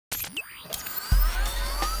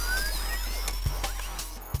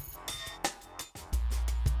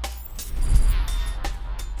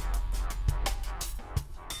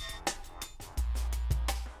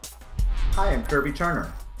Kirby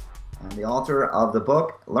Turner. I'm the author of the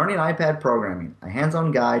book, Learning iPad Programming, a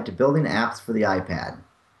hands-on guide to building apps for the iPad.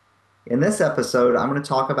 In this episode, I'm going to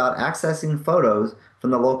talk about accessing photos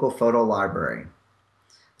from the local photo library.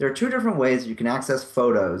 There are two different ways you can access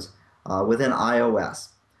photos within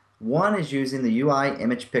iOS. One is using the UI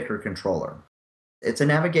Image Picker controller. It's a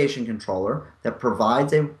navigation controller that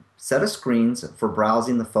provides a set of screens for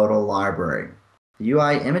browsing the photo library. The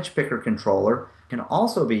UI Image Picker controller can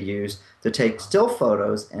also be used to take still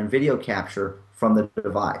photos and video capture from the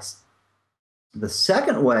device. The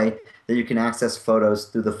second way that you can access photos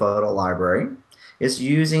through the photo library is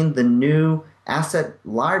using the new Asset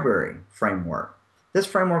Library framework. This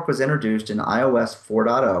framework was introduced in iOS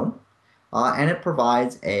 4.0 and it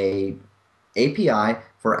provides an API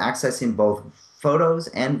for accessing both photos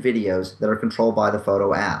and videos that are controlled by the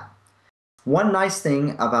photo app. One nice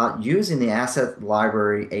thing about using the Asset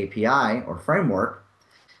Library API or framework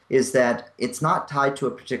is that it's not tied to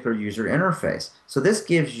a particular user interface. So this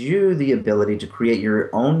gives you the ability to create your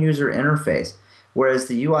own user interface, whereas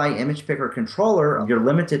the UI Image Picker controller, you're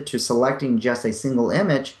limited to selecting just a single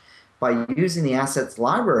image. By using the Assets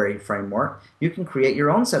Library framework, you can create your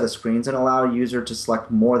own set of screens and allow a user to select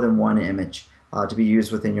more than one image to be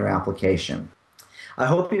used within your application. I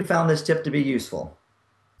hope you found this tip to be useful.